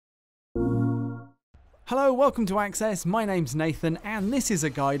Hello, welcome to Access, my name's Nathan and this is a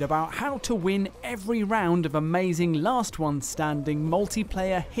guide about how to win every round of amazing last one standing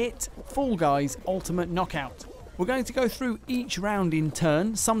multiplayer hit Fall Guys Ultimate Knockout. We're going to go through each round in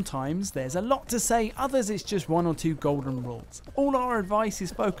turn. Sometimes there's a lot to say, others it's just one or two golden rules. All our advice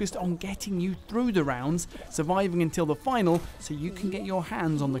is focused on getting you through the rounds, surviving until the final so you can get your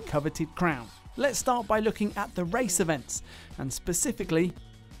hands on the coveted crown. Let's start by looking at the race events and specifically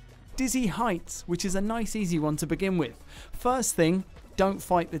Dizzy Heights, which is a nice easy one to begin with. First thing, don't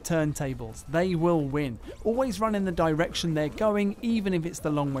fight the turntables, they will win. Always run in the direction they're going even if it's the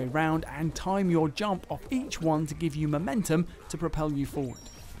long way round, and time your jump off each one to give you momentum to propel you forward.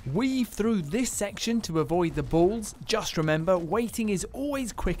 Weave through this section to avoid the balls. Just remember, waiting is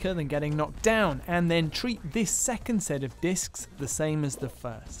always quicker than getting knocked down, and then treat this second set of discs the same as the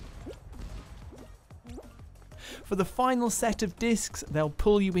first. For the final set of discs, they'll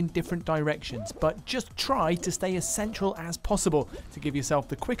pull you in different directions, but just try to stay as central as possible to give yourself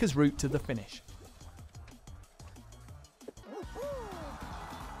the quickest route to the finish.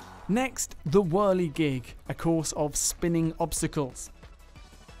 Next, the Whirlygig, a course of spinning obstacles.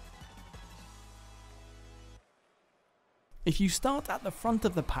 If you start at the front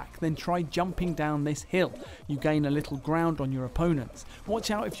of the pack, then try jumping down this hill. You gain a little ground on your opponents.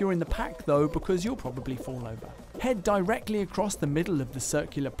 Watch out if you're in the pack though, because you'll probably fall over. Head directly across the middle of the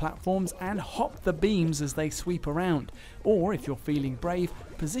circular platforms and hop the beams as they sweep around. Or if you're feeling brave,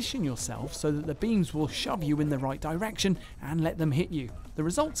 position yourself so that the beams will shove you in the right direction and let them hit you. The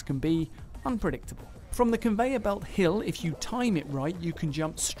results can be unpredictable. From the conveyor belt hill, if you time it right, you can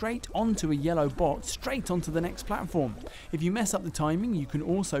jump straight onto a yellow box, straight onto the next platform. If you mess up the timing, you can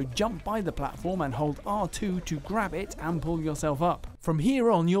also jump by the platform and hold R2 to grab it and pull yourself up. From here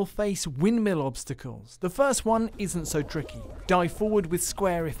on, you'll face windmill obstacles. The first one isn't so tricky. Dive forward with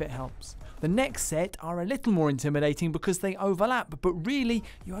square if it helps. The next set are a little more intimidating because they overlap, but really,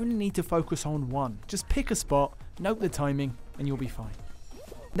 you only need to focus on one. Just pick a spot, note the timing, and you'll be fine.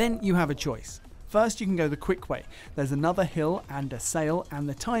 Then you have a choice. First, you can go the quick way. There's another hill and a sail, and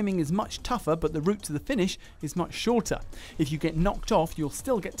the timing is much tougher, but the route to the finish is much shorter. If you get knocked off, you'll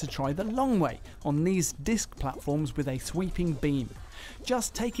still get to try the long way on these disc platforms with a sweeping beam.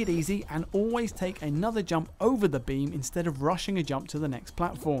 Just take it easy and always take another jump over the beam instead of rushing a jump to the next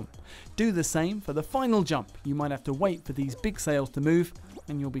platform. Do the same for the final jump. You might have to wait for these big sails to move,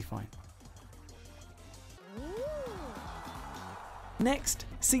 and you'll be fine. Next,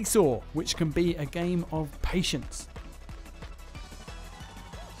 Seesaw, which can be a game of patience.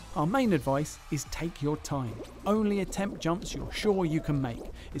 Our main advice is take your time. Only attempt jumps you're sure you can make.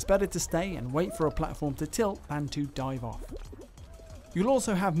 It's better to stay and wait for a platform to tilt than to dive off. You'll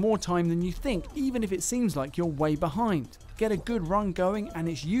also have more time than you think, even if it seems like you're way behind. Get a good run going and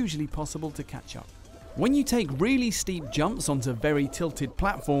it's usually possible to catch up. When you take really steep jumps onto very tilted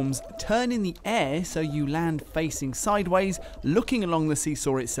platforms, turn in the air so you land facing sideways, looking along the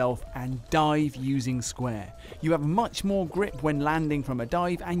seesaw itself, and dive using square. You have much more grip when landing from a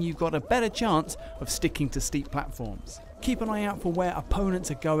dive and you've got a better chance of sticking to steep platforms. Keep an eye out for where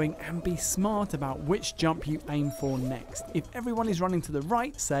opponents are going and be smart about which jump you aim for next. If everyone is running to the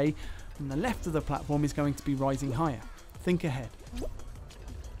right, say, then the left of the platform is going to be rising higher. Think ahead.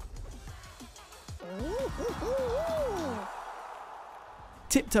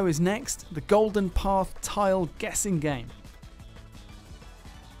 Tiptoe is next, the Golden Path tile guessing game.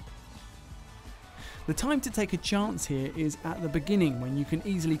 The time to take a chance here is at the beginning when you can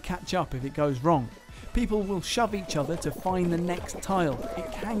easily catch up if it goes wrong. People will shove each other to find the next tile. It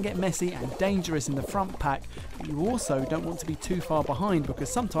can get messy and dangerous in the front pack, but you also don't want to be too far behind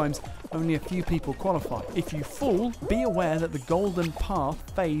because sometimes only a few people qualify. If you fall, be aware that the golden path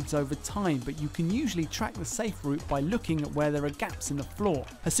fades over time, but you can usually track the safe route by looking at where there are gaps in the floor.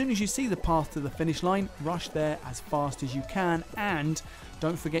 As soon as you see the path to the finish line, rush there as fast as you can, and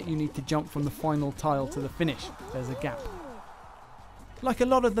don't forget you need to jump from the final tile to the finish. There's a gap. Like a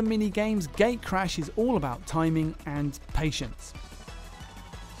lot of the mini games, Gate Crash is all about timing and patience.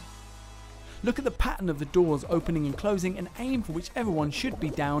 Look at the pattern of the doors opening and closing and aim for whichever one should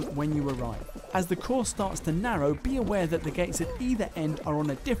be down when you arrive. As the course starts to narrow, be aware that the gates at either end are on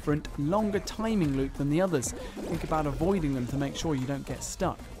a different, longer timing loop than the others. Think about avoiding them to make sure you don't get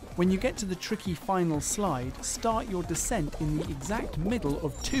stuck. When you get to the tricky final slide, start your descent in the exact middle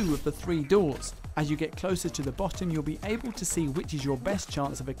of 2 of the 3 doors. As you get closer to the bottom, you'll be able to see which is your best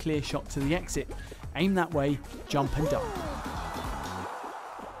chance of a clear shot to the exit. Aim that way, jump and dive.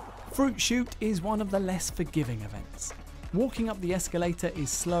 Fruit Shute is one of the less forgiving events. Walking up the escalator is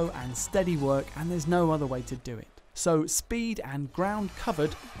slow and steady work, and there's no other way to do it. so speed and ground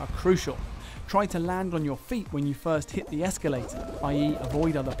covered are crucial. Try to land on your feet when you first hit the escalator, i.e.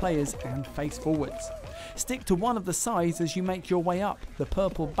 avoid other players and face forwards. Stick to one of the sides as you make your way up. The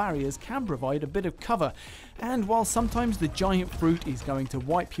purple barriers can provide a bit of cover, and while sometimes the giant fruit is going to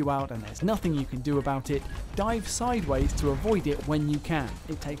wipe you out and there's nothing you can do about it, dive sideways to avoid it when you can.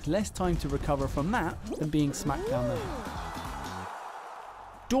 It takes less time to recover from that than being smacked down the head.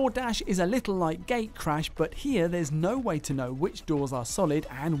 Door dash is a little like gate crash, but here there's no way to know which doors are solid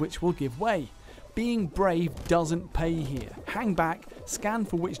and which will give way. Being brave doesn't pay here. Hang back, scan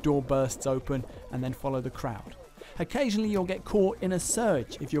for which door bursts open, and then follow the crowd. Occasionally you'll get caught in a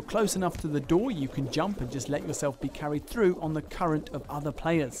surge. If you're close enough to the door, you can jump and just let yourself be carried through on the current of other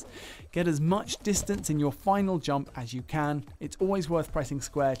players. Get as much distance in your final jump as you can. It's always worth pressing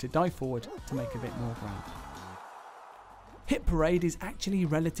square to dive forward to make a bit more ground. Hit parade is actually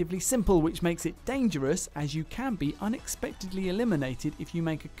relatively simple, which makes it dangerous as you can be unexpectedly eliminated if you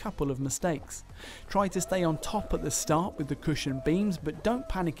make a couple of mistakes. Try to stay on top at the start with the cushion beams, but don't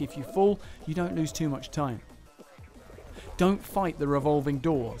panic if you fall, you don't lose too much time. Don't fight the revolving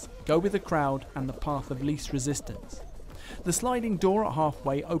doors, go with the crowd and the path of least resistance. The sliding door at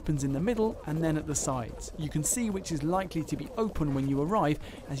halfway opens in the middle and then at the sides. You can see which is likely to be open when you arrive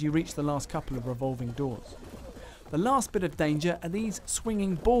as you reach the last couple of revolving doors. The last bit of danger are these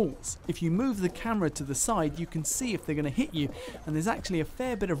swinging balls. If you move the camera to the side, you can see if they're going to hit you, and there's actually a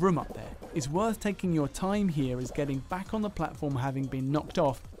fair bit of room up there. It's worth taking your time here as getting back on the platform having been knocked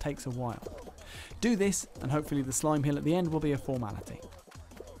off takes a while. Do this and hopefully the slime hill at the end will be a formality.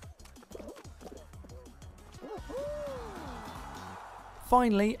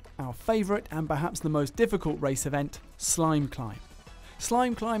 Finally, our favourite and perhaps the most difficult race event, Slime Climb.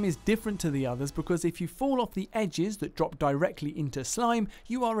 Slime Climb is different to the others because if you fall off the edges that drop directly into slime,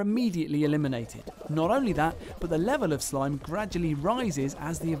 you are immediately eliminated. Not only that, but the level of slime gradually rises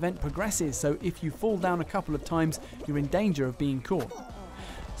as the event progresses, so if you fall down a couple of times, you're in danger of being caught.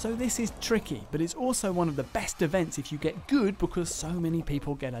 So this is tricky, but it's also one of the best events if you get good because so many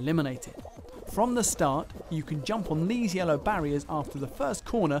people get eliminated. From the start, you can jump on these yellow barriers after the first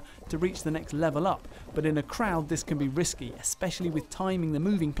corner to reach the next level up, but in a crowd this can be risky, especially with timing the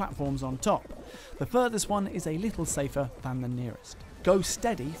moving platforms on top. The furthest one is a little safer than the nearest. Go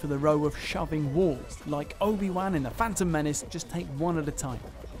steady for the row of shoving walls. Like Obi-Wan in The Phantom Menace, just take one at a time.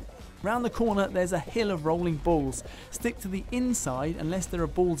 Round the corner there's a hill of rolling balls. Stick to the inside unless there are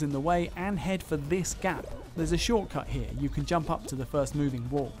balls in the way and head for this gap. There's a shortcut here, you can jump up to the first moving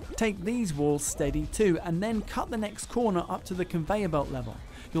wall. Take these walls steady too and then cut the next corner up to the conveyor belt level.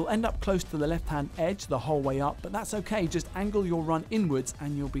 You'll end up close to the left hand edge the whole way up, but that's okay, just angle your run inwards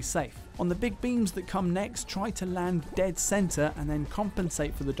and you'll be safe. On the big beams that come next, try to land dead centre and then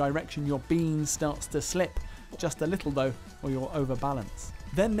compensate for the direction your beam starts to slip. Just a little though, or you'll overbalance.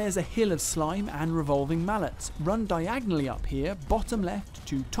 Then there's a hill of slime and revolving mallets. Run diagonally up here, bottom left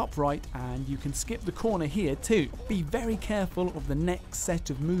to top right, and you can skip the corner here too. Be very careful of the next set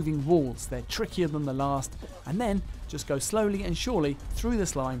of moving walls, they're trickier than the last, and then just go slowly and surely through the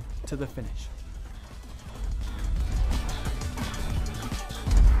slime to the finish.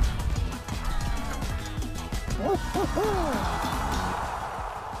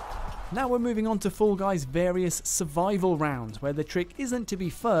 Now we're moving on to Fall Guy's various survival rounds, where the trick isn't to be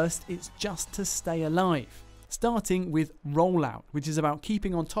first, it's just to stay alive. Starting with Rollout, which is about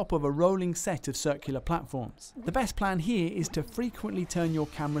keeping on top of a rolling set of circular platforms. The best plan here is to frequently turn your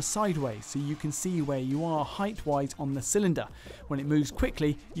camera sideways so you can see where you are height-wise on the cylinder. When it moves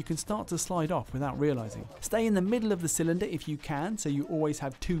quickly, you can start to slide off without realising. Stay in the middle of the cylinder if you can, so you always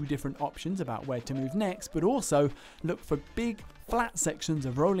have two different options about where to move next, but also look for big, flat sections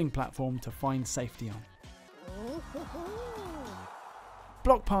of rolling platform to find safety on.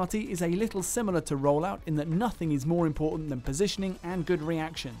 Block Party is a little similar to Rollout in that nothing is more important than positioning and good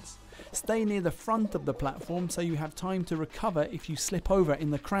reactions. Stay near the front of the platform so you have time to recover if you slip over in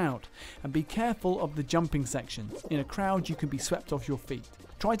the crowd, and be careful of the jumping sections. In a crowd you can be swept off your feet.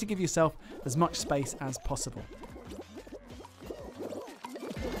 Try to give yourself as much space as possible.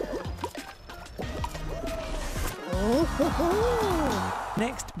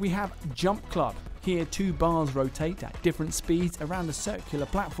 Next we have Jump Club. Here 2 bars rotate at different speeds around a circular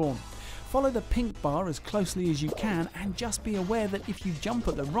platform. Follow the pink bar as closely as you can and just be aware that if you jump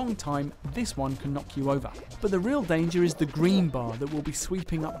at the wrong time, this one can knock you over. But the real danger is the green bar that will be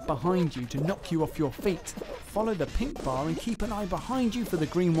sweeping up behind you to knock you off your feet. Follow the pink bar and keep an eye behind you for the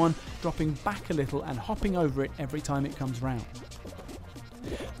green one, dropping back a little and hopping over it every time it comes round.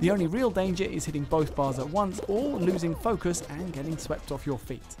 The only real danger is hitting both bars at once or losing focus and getting swept off your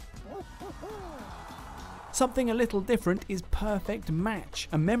feet. Something a little different is Perfect Match,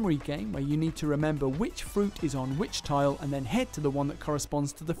 a memory game where you need to remember which fruit is on which tile and then head to the one that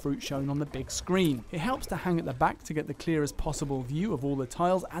corresponds to the fruit shown on the big screen. It helps to hang at the back to get the clearest possible view of all the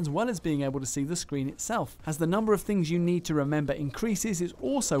tiles, as well as being able to see the screen itself. As the number of things you need to remember increases, it's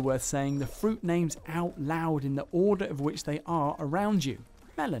also worth saying the fruit names out loud in the order of which they are around you.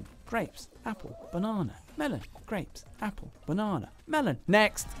 Melon, grapes, apple, banana. Melon, grapes, apple, banana, melon.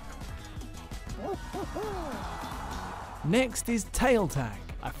 Next! Next is tail tag,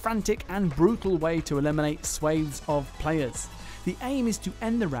 a frantic and brutal way to eliminate swathes of players. The aim is to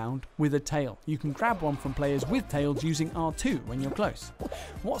end the round with a tail. You can grab one from players with tails using R2 when you're close.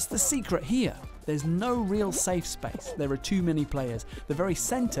 What's the secret here? There's no real safe space. There are too many players. The very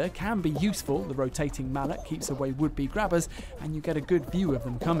centre can be useful. The rotating mallet keeps away would-be grabbers and you get a good view of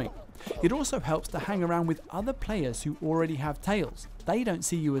them coming. It also helps to hang around with other players who already have tails. They don't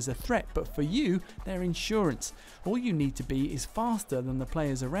see you as a threat, but for you, they're insurance. All you need to be is faster than the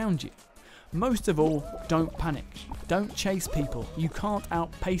players around you. Most of all, don't panic. Don't chase people. You can't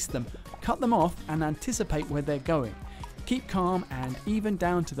outpace them. Cut them off and anticipate where they're going. Keep calm, and even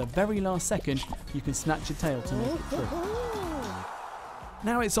down to the very last second, you can snatch a tail to make it through.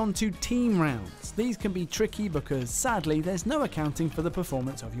 Now it's on to team rounds. These can be tricky because sadly there's no accounting for the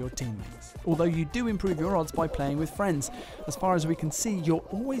performance of your teammates. Although you do improve your odds by playing with friends. As far as we can see, you're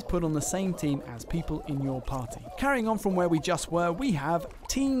always put on the same team as people in your party. Carrying on from where we just were, we have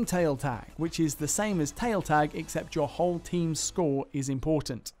team tail tag, which is the same as tail tag except your whole team's score is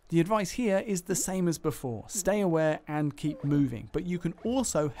important. The advice here is the same as before. Stay aware and keep moving, but you can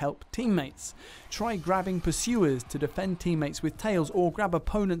also help teammates. Try grabbing pursuers to defend teammates with tails, or grab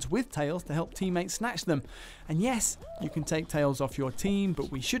opponents with tails to help teammates snatch them. And yes, you can take tails off your team, but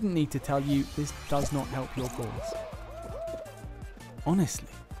we shouldn't need to tell you this does not help your cause. Honestly.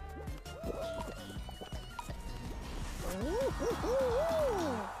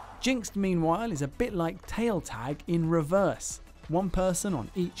 Jinxed, meanwhile, is a bit like tail tag in reverse. One person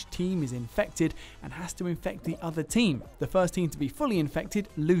on each team is infected and has to infect the other team. The first team to be fully infected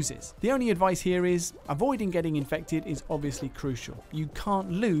loses. The only advice here is avoiding getting infected is obviously crucial. You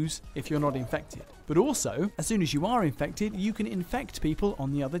can't lose if you're not infected. But also, as soon as you are infected, you can infect people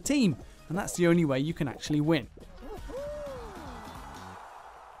on the other team. And that's the only way you can actually win.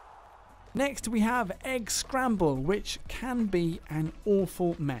 Next we have Egg Scramble, which can be an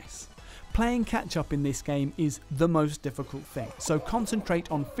awful mess. Playing catch up in this game is the most difficult thing, so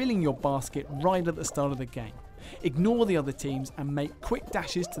concentrate on filling your basket right at the start of the game. Ignore the other teams and make quick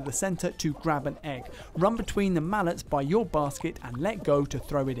dashes to the centre to grab an egg. Run between the mallets by your basket and let go to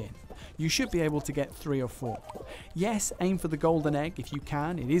throw it in. You should be able to get 3 or 4. Yes, aim for the golden egg if you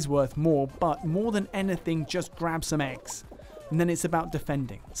can, it is worth more, but more than anything, just grab some eggs. And then it's about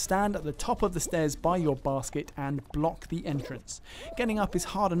defending. Stand at the top of the stairs by your basket and block the entrance. Getting up is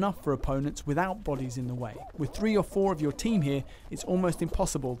hard enough for opponents without bodies in the way. With 3 or 4 of your team here, it's almost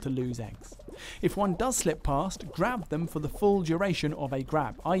impossible to lose eggs. If one does slip past, grab them for the full duration of a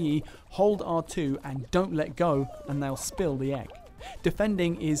grab, i.e. hold R2 and don't let go and they'll spill the egg.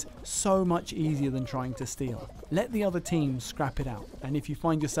 Defending is so much easier than trying to steal. Let the other team scrap it out, and if you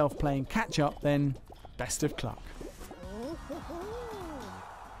find yourself playing catch up, then best of luck.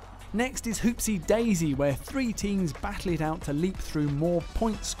 Next is Hoopsie Daisy, where 3 teams battle it out to leap through more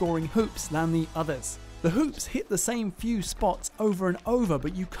point-scoring hoops than the others. The hoops hit the same few spots over and over,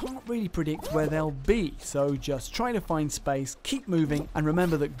 but you can't really predict where they'll be, so just try to find space, keep moving, and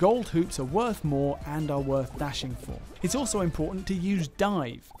remember that gold hoops are worth more and are worth dashing for. It's also important to use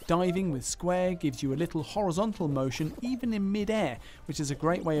dive. Diving with square gives you a little horizontal motion even in mid-air, which is a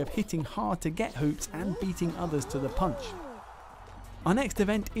great way of hitting hard to get hoops and beating others to the punch. Our next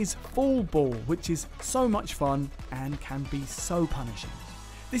event is Fall Ball, which is so much fun and can be so punishing.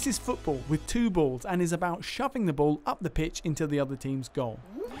 This is football with 2 balls and is about shoving the ball up the pitch into the other team's goal.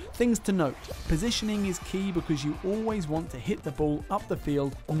 Things to note: positioning is key because you always want to hit the ball up the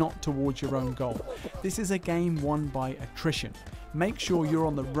field, not towards your own goal. This is a game won by attrition. Make sure you're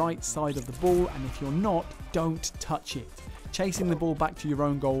on the right side of the ball, and if you're not, don't touch it. Chasing the ball back to your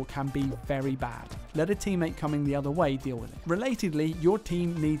own goal can be very bad. Let a teammate coming the other way deal with it. Relatedly, your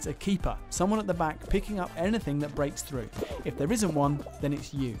team needs a keeper, someone at the back picking up anything that breaks through. If there isn't one, then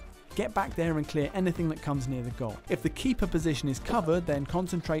it's you. Get back there and clear anything that comes near the goal. If the keeper position is covered, then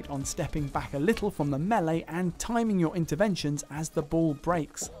concentrate on stepping back a little from the melee and timing your interventions as the ball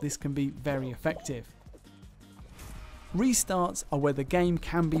breaks. This can be very effective. Restarts are where the game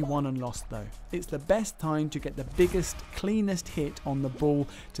can be won and lost though. It's the best time to get the biggest, cleanest hit on the ball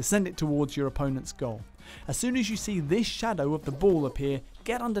to send it towards your opponent's goal. As soon as you see this shadow of the ball appear,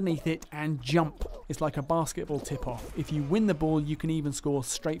 get underneath it and jump. It's like a basketball tip-off. If you win the ball, you can even score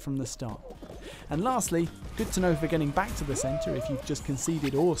straight from the start. And lastly, good to know for getting back to the centre if you've just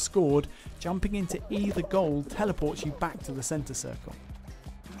conceded or scored, jumping into either goal teleports you back to the centre circle.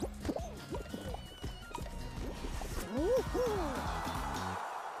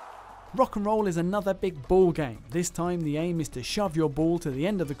 Rock and roll is another big ball game. This time the aim is to shove your ball to the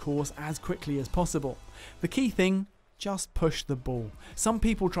end of the course as quickly as possible. The key thing, just push the ball. Some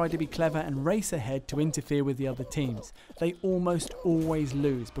people try to be clever and race ahead to interfere with the other teams. They almost always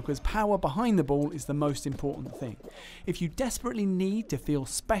lose because power behind the ball is the most important thing. If you desperately need to feel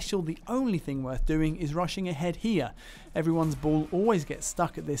special, the only thing worth doing is rushing ahead here. Everyone's ball always gets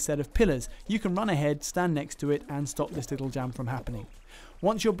stuck at this set of pillars. You can run ahead, stand next to it and stop this little jam from happening.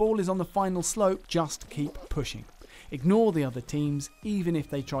 Once your ball is on the final slope, just keep pushing. Ignore the other teams, even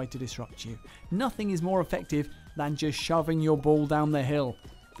if they try to disrupt you. Nothing is more effective than just shoving your ball down the hill.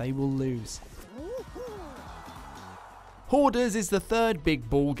 They will lose. Hoarders is the third big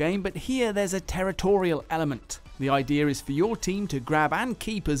ball game, but here there's a territorial element. The idea is for your team to grab and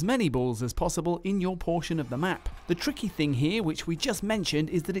keep as many balls as possible in your portion of the map. The tricky thing here, which we just mentioned,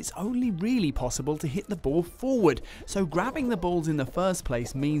 is that it's only really possible to hit the ball forward, so grabbing the balls in the first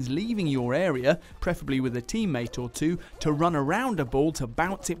place means leaving your area, preferably with a teammate or two, to run around a ball to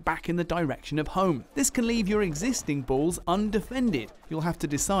bounce it back in the direction of home. This can leave your existing balls undefended. You'll have to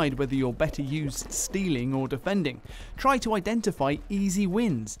decide whether you're better used stealing or defending. Try to identify easy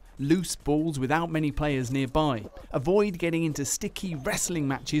wins. Loose balls without many players nearby. Avoid getting into sticky wrestling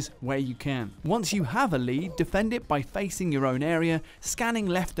matches where you can. Once you have a lead, defend it by facing your own area, scanning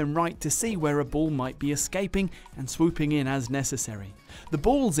left and right to see where a ball might be escaping and swooping in as necessary. The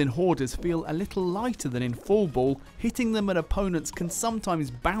balls in Hoarders feel a little lighter than in full ball. Hitting them at opponents can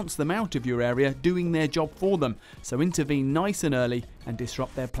sometimes bounce them out of your area, doing their job for them, so intervene nice and early and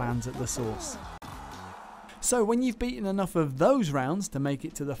disrupt their plans at the source. So when you've beaten enough of those rounds to make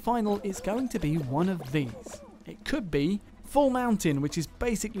it to the final, it's going to be one of these. It could be Full Mountain, which is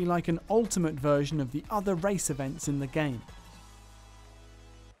basically like an ultimate version of the other race events in the game.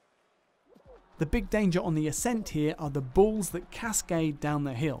 The big danger on the ascent here are the balls that cascade down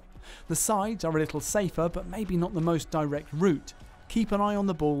the hill. The sides are a little safer, but maybe not the most direct route. Keep an eye on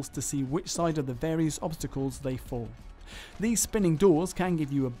the balls to see which side of the various obstacles they fall. These spinning doors can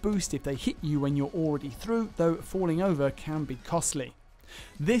give you a boost if they hit you when you're already through, though falling over can be costly.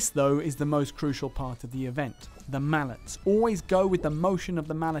 This though is the most crucial part of the event, the mallets. Always go with the motion of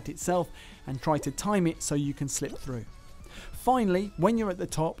the mallet itself and try to time it so you can slip through. Finally, when you're at the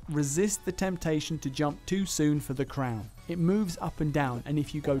top, resist the temptation to jump too soon for the crown. It moves up and down, and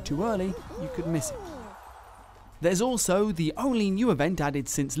if you go too early, you could miss it. There's also the only new event added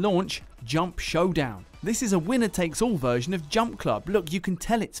since launch, Jump Showdown. This is a winner-takes-all version of Jump Club. Look, you can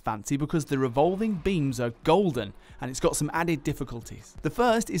tell it's fancy because the revolving beams are golden and it's got some added difficulties. The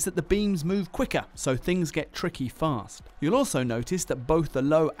first is that the beams move quicker, so things get tricky fast. You'll also notice that both the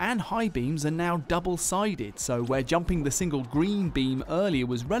low and high beams are now double-sided, so where jumping the single green beam earlier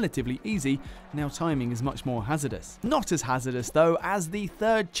was relatively easy, now timing is much more hazardous. Not as hazardous though as the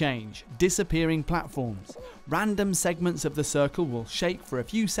third change, disappearing platforms. Random segments of the circle will shake for a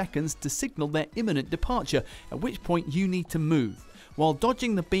few seconds to signal their imminent departure, at which point you need to move, while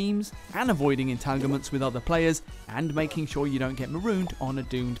dodging the beams and avoiding entanglements with other players and making sure you don't get marooned on a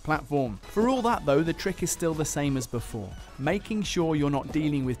doomed platform. For all that though, the trick is still the same as before, making sure you're not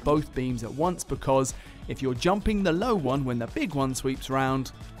dealing with both beams at once, because if you're jumping the low one when the big one sweeps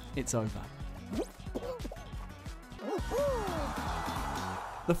round, it's over.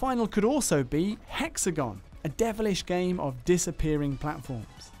 The final could also be Hex-A-Gone, a devilish game of disappearing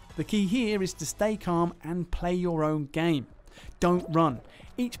platforms. The key here is to stay calm and play your own game. Don't run.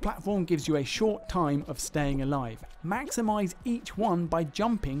 Each platform gives you a short time of staying alive. Maximize each one by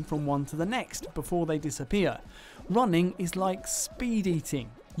jumping from one to the next before they disappear. Running is like speed eating.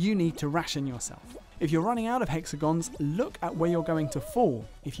 You need to ration yourself. If you're running out of hexagons, look at where you're going to fall.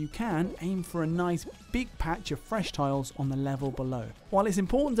 If you can, aim for a nice big patch of fresh tiles on the level below. While it's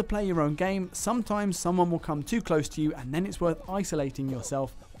important to play your own game, sometimes someone will come too close to you and then it's worth isolating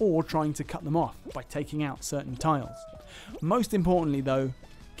yourself or trying to cut them off by taking out certain tiles. Most importantly though,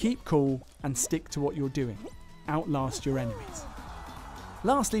 keep cool and stick to what you're doing. Outlast your enemies.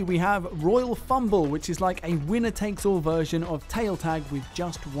 Lastly, we have Royal Fumble, which is like a winner-takes-all version of tail tag with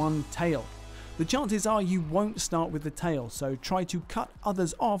just one tail. The chances are you won't start with the tail, so try to cut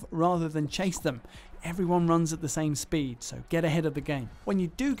others off rather than chase them. everyone runs at the same speed, so get ahead of the game. When you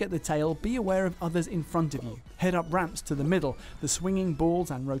do get the tail, be aware of others in front of you. Head up ramps to the middle. The swinging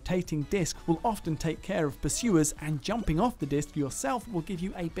balls and rotating disc will often take care of pursuers, and jumping off the disc yourself will give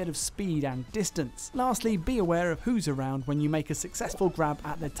you a bit of speed and distance. Lastly, be aware of who's around when you make a successful grab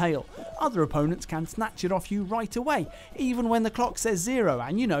at the tail. Other opponents can snatch it off you right away, even when the clock says 0,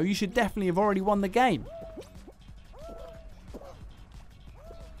 and you know you should definitely have already won the game.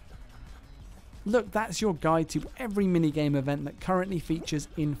 Look, that's your guide to every minigame event that currently features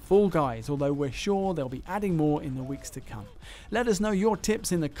in Fall Guys, although we're sure they'll be adding more in the weeks to come. Let us know your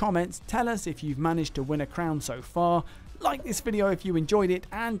tips in the comments, tell us if you've managed to win a crown so far, like this video if you enjoyed it,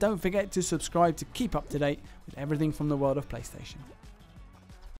 and don't forget to subscribe to keep up to date with everything from the world of PlayStation.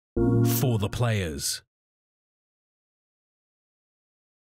 For the players.